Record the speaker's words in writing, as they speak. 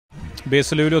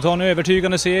BC Luleå tar en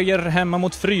övertygande seger hemma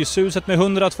mot Fryshuset med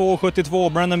 102-72.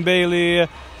 Brandon Bailey,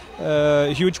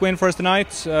 huge win for us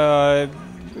tonight.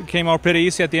 Came out pretty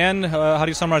easy at the end. How do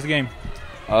you summarize the game?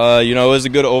 You know, it was a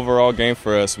good overall game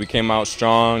for us. We came out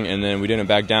strong, and then we didn't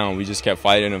back down. We just kept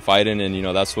fighting and fighting, and you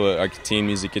know that's what our team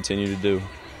needs to continue to do.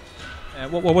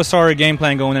 What was our game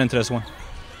plan going into this one?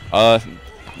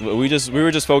 We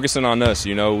were just focusing on us.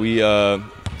 You know, we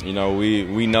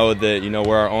know that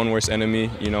we're our own worst enemy.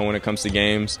 You know, when it comes to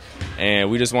games, and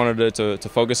we just wanted to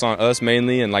focus on us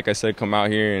mainly, and like I said, come out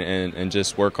here and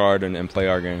just work hard and play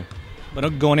our game.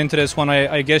 But going into this one,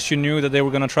 I guess you knew that they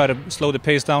were going to try to slow the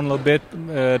pace down a little bit,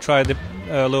 try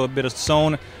a little bit of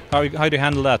zone. How do you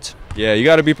handle that? Yeah, you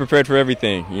got to be prepared for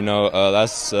everything. You know,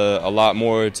 that's a lot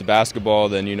more to basketball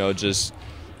than just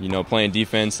playing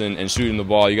defense and shooting the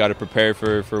ball. You got to prepare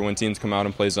for when teams come out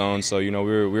and play zone. So we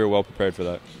were well prepared for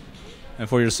that. And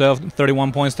for yourself,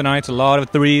 31 points tonight, a lot of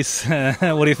threes.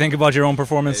 What do you think about your own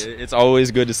performance? It's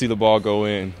always good to see the ball go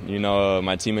in.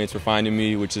 My teammates were finding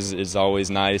me, which is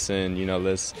always nice, and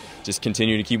let's just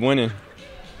continue to keep winning.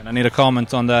 And I need a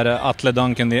comment on that Atle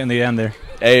dunk in the end there.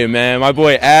 Hey man, my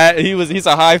boy he's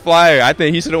a high flyer. I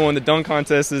think he should have won the dunk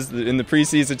contest in the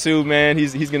preseason too, man.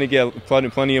 He's gonna get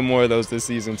plenty of more of those this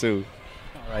season too.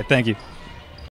 All right, thank you.